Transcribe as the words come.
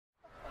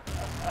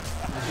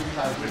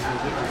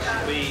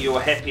Be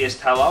your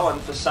happiest hello,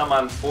 and for some,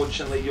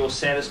 unfortunately, your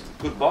saddest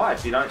goodbye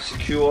if you don't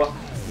secure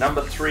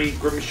number 3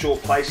 Grimshaw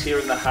Place here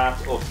in the heart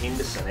of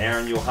Henderson.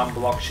 Aaron, your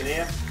humble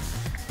auctioneer.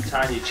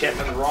 Tania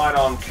Chapman, right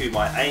on cue,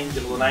 my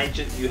angel and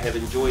agent. You have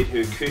enjoyed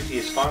her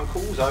courteous phone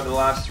calls over the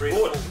last 3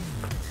 years.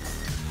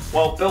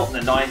 Well, built in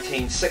the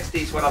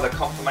 1960s, what other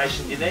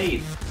confirmation do you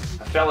need?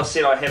 A fella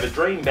said I have a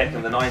dream back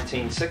in the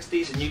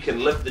 1960s, and you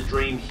can live the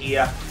dream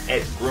here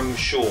at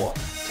Grimshaw.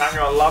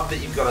 Tania, I love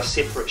that you've got a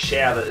separate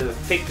shower that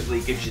effectively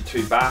gives you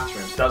 2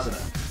 bathrooms, doesn't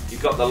it?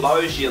 You've got the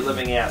lows, you're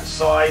living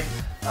outside,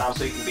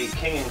 so you can be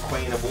king and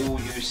queen of all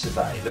use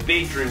today. The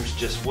bedrooms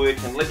just work,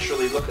 and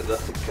literally look at the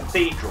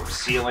cathedral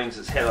ceilings.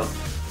 It's had a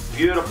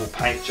beautiful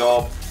paint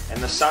job,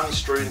 and the sun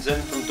streams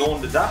in from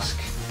dawn to dusk.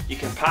 You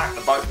can park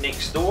the boat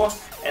next door,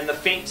 and the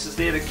fence is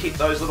there to keep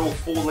those little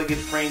 4-legged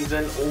friends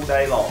in all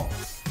day long.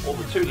 Or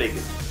the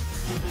 2-legged,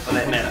 for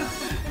that matter.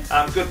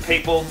 Good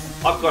people,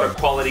 I've got a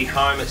quality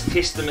home. It's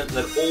testament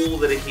that all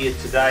that are here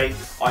today,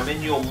 I'm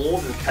in your more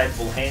than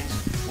capable hands.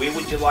 Where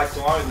would you like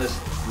to own this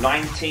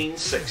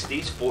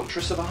 1960s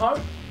fortress of a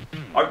home?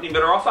 Opening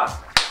bidder offer?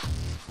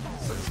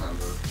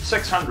 600.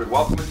 600.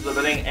 Welcome into the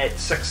bidding at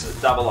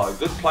 600.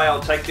 Good play.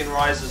 I'll take in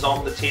rises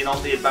on the 10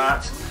 on the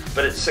advance,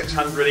 but at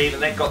 600 even,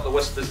 that got the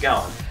whispers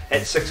going.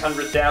 At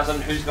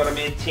 600,000, who's got a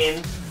mere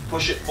 10?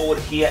 Push it forward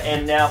here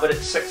and now, but at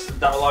 600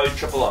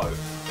 000.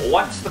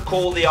 What's the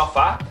call, the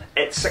offer?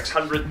 At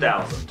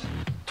 600,000.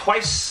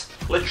 Twice,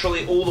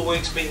 literally all the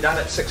work's been done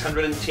at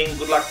 610.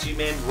 Good luck to you,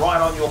 ma'am.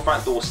 Right on your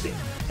front doorstep.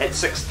 At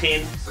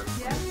 610,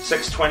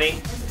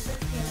 620,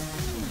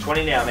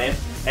 20 now, ma'am.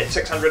 At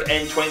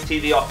 620,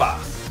 the offer.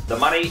 The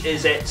money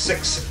is at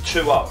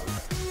 620.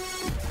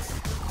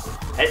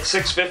 At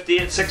 650,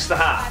 at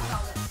 6.5.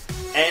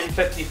 And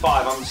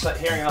 55. I'm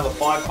hearing another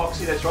 5,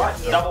 Foxy, that's right.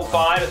 Yep. Double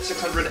 5 at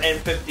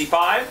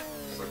 655.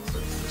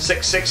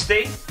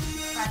 660.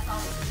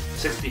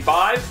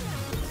 65.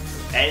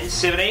 And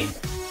 70.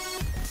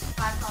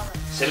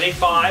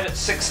 75 at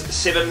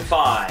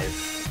 675.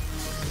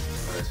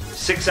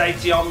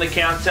 680 on the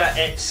counter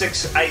at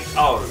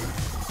 680.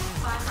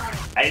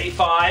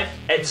 85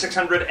 at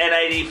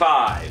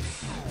 685.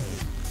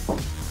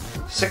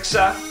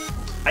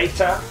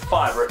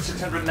 685 at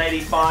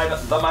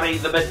 685. The money,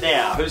 the bid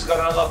now. Who's got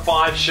another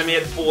 5? Shimmy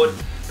it forward,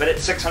 but at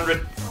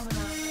 600.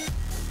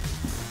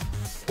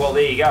 Well,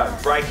 there you go.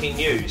 Breaking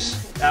news.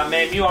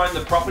 Ma'am, you own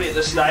the property at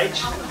this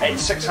stage at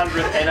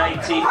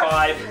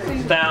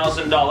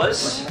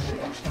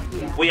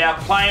 $685,000. We are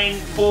playing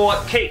for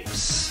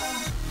keeps,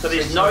 so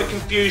there's no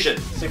confusion.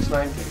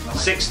 690.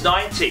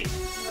 690.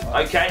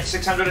 Okay,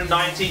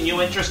 690.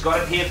 New interest.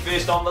 Got it here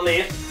first on the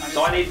left.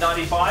 So I need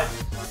 95.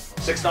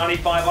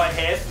 695 I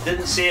have.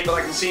 Didn't see it, but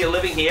I can see you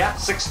living here.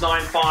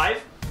 695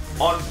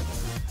 on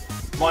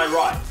my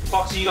right.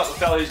 Foxy, you got the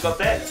fellow who's got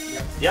that?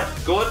 Yep,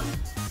 good.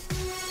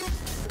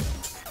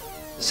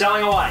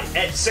 Selling away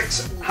at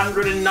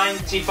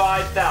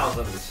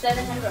 695,000.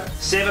 700.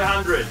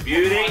 700,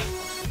 beauty.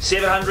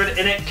 700,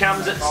 and it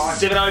comes at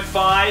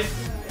 705.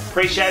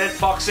 Appreciate it,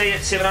 Foxy,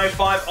 at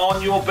 705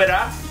 on your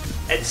bidder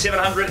at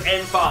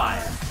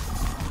 705.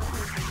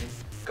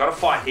 Got a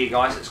fight here,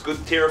 guys. It's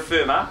good terra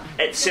firma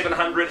at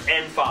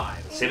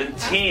 705.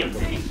 710.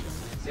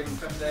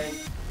 715.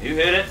 You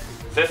heard it.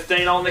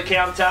 15 on the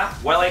counter.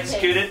 Well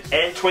executed.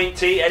 And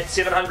 20 at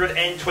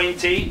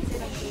 720.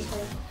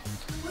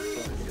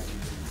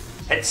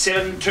 At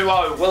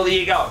 720. Well, there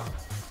you go.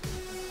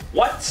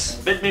 What?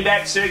 Bid me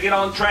back, sir. Get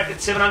on track at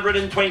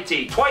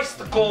 720. Twice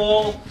the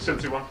call.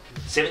 721.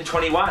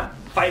 721.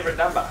 Favourite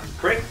number.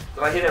 Correct?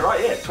 Did I hear that right?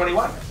 Yeah,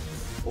 21.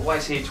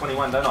 Always hear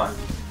 21, don't I?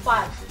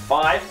 5.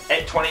 5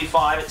 at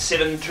 25 at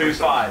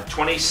 725.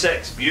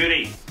 26.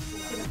 Beauty.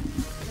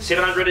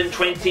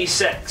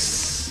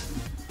 726.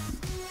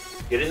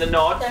 Get in the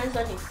nod.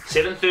 730.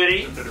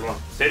 730. 31.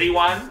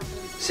 31.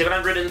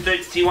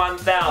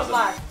 731,000.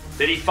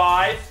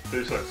 35.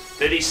 36.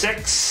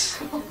 36.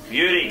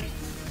 Beauty.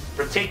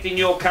 Protecting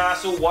your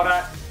castle. What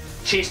a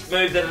chest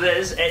move that it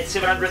is at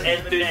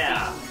 702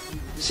 now.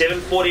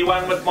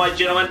 741 with my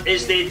gentleman.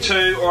 Is there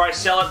 2 or I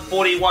sell at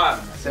 41?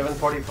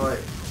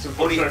 745.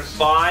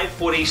 45,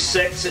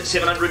 46 at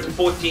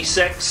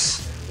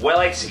 746. Well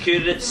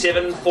executed at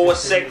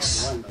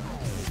 746.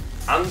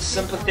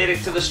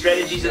 Unsympathetic to the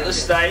strategies at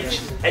this stage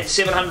at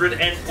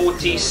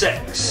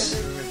 746.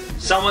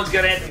 Someone's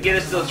going to have to get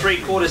us to the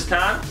 3/4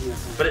 ton,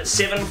 but at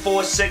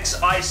 746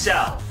 I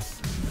sell.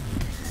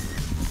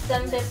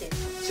 750.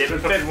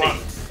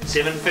 750.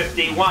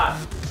 751.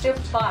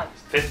 55.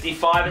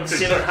 55 and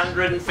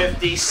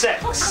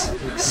 756.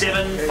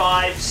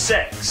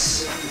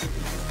 756.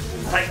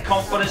 Take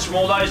confidence from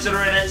all those that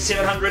are in at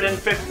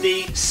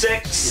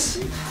 756.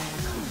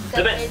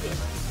 The bit.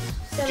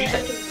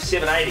 780.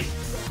 780.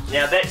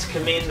 Now that's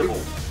commendable.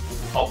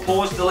 I'll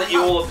pause to let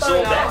you all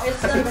absorb that.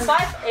 It's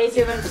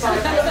 580.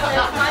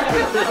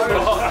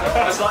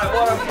 It's like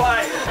what a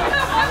play.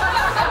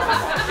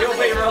 You'll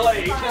be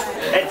relieved.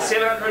 At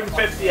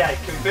 758.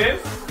 Confirm?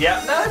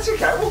 Yeah. No, that's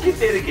okay. We'll get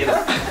there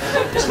together.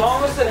 As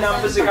long as the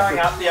numbers are going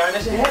up, the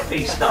owners are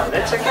happy, Snow.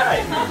 That's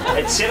okay.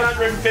 At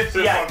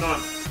 758.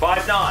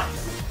 59.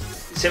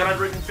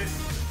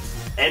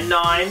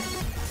 759.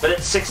 But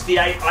at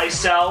 68, I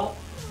sell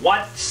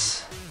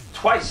once,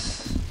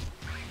 twice,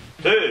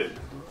 third,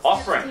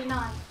 offering.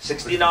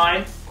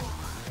 69.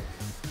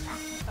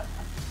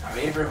 Oh,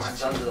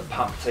 everyone's under the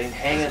pump, team.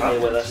 Hang in there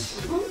with us.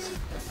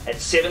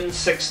 At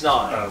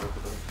 769.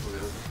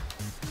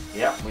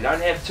 Yep, we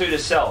don't have 2 to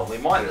sell. We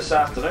might this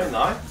afternoon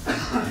though.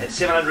 At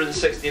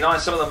 769.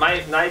 Some of the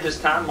neighbours,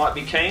 Tan, might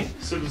be keen.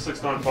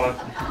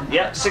 7695.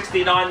 Yep,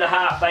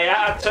 69.5. They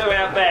are 2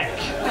 out back.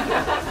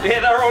 Yeah,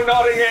 they're all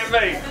nodding at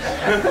me.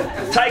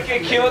 Take a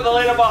cue at the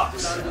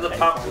letterbox. The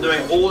pump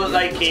doing all that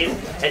they can.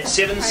 At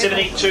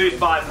 772,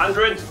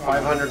 500.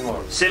 500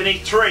 more.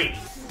 73.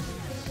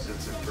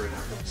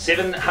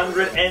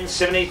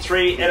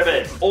 773 at a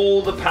bid.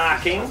 All the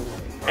parking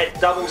at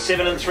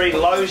 773.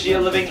 Lozier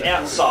living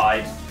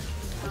outside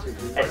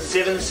at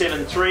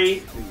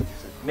 773.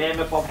 Ma'am,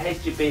 if I've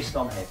had your best,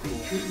 I'm happy.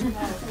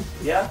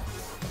 Yeah?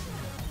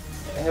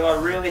 Have I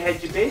really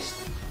had your best?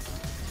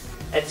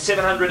 At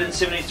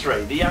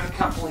 773. The young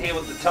couple here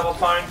with the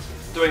telephone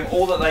doing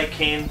all that they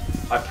can.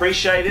 I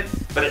appreciate it.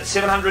 But at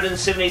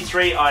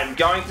 773, I'm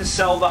going to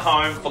sell the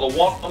home for the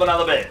want of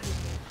another bid.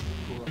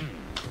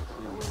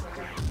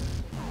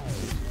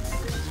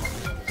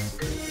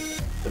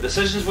 The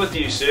decision's with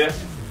you, sir.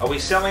 Are we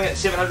selling at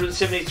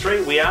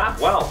 773? We are.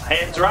 Well,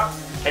 hands are up.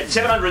 At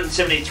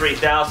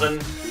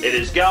 773,000, it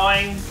is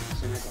going.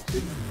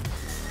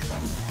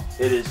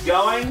 It is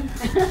going.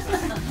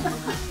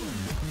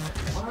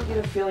 Why do I get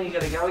a feeling you're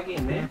going to go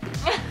again, man?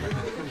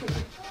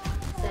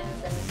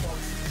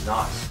 774.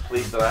 Nice.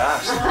 Pleased that I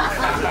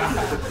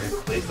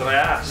asked. Pleased that I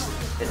asked.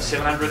 At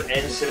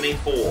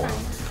 774.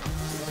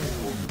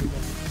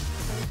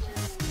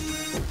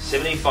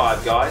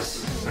 75,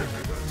 guys.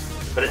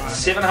 But at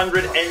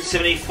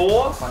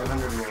 774,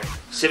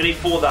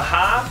 74 the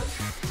half,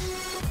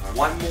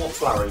 one more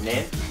flurry,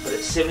 man. But at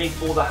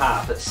 74 the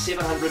half, it's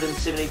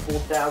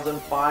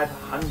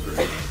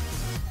 774,500.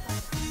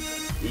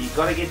 You've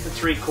got to get to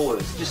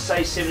 3/4. Just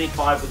say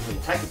 75 with me.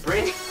 Take a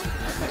breath.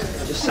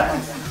 Just say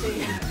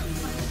it.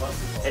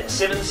 At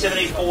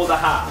 774 the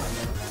half.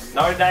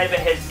 No neighbour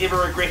has ever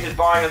regretted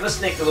buying in this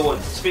neck of the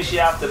woods, especially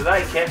after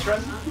today,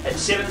 Catherine. At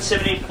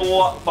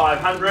 774,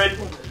 500.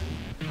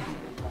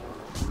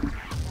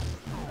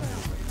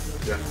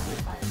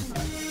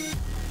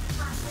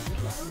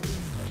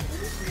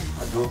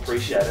 I do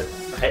appreciate it.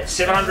 At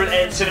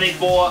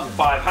 774,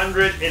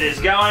 500, it is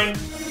going.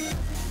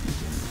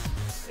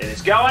 It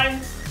is going.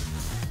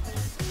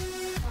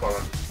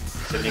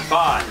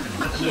 75.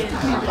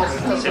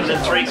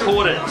 7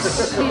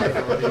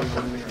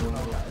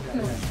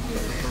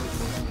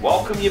 3/4.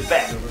 Welcome you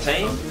back,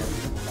 team.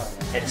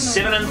 At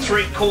 7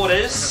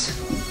 3/4.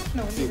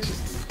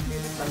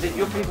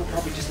 Your people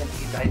probably just have to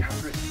get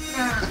 800.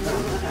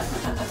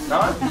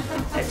 No?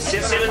 At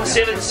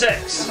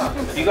 776.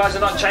 You guys are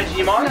not changing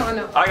your mind?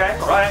 No. Okay,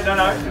 right,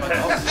 no.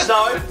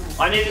 Snow,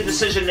 I need a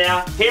decision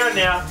now, here and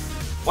now.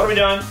 What are we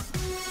doing?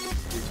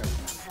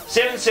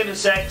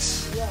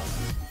 776.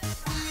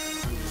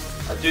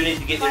 I do need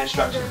to get the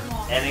instruction.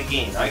 And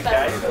again,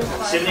 okay.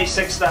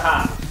 76 the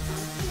half.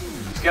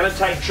 It's going to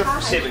take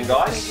 777,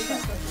 guys.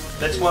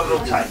 That's what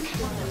it'll take.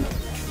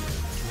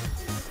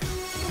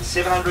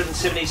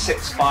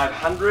 776,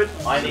 500.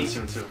 I need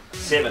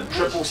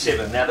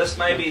 777. Now this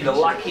may be the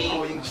lucky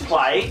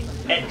play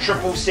at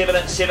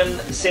 777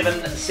 at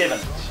 777.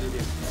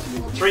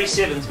 3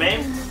 sevens,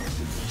 man.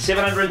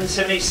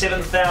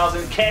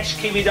 777,000 cash,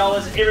 Kiwi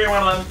dollars, every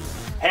one of them.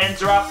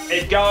 Hands are up.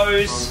 It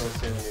goes.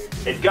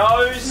 It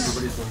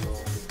goes.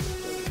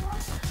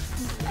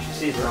 She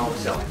says we're all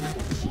selling.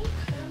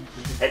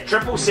 At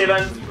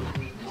 777.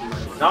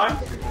 No?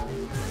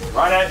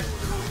 Righto.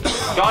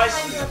 Guys,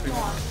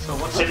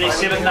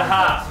 77 and a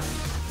half.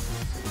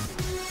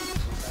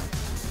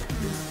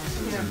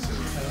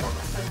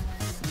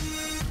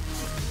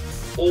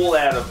 All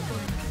out of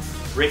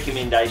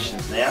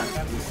recommendations now.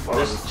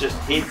 This is just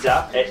heads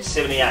up at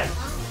 78.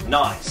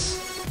 Nice.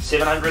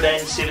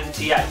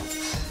 778.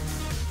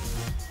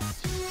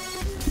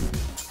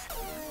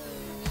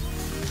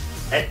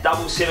 At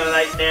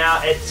 778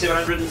 now at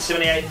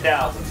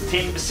 778,000.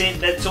 10%,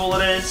 that's all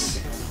it is.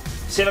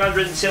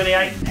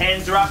 778,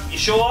 hands are up, you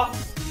sure?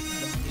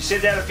 You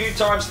said that a few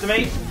times to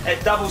me.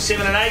 At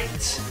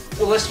 778.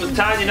 Well, this with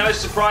Tanya, no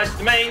surprise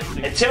to me.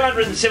 At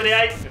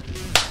 778,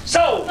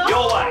 sold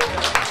your way.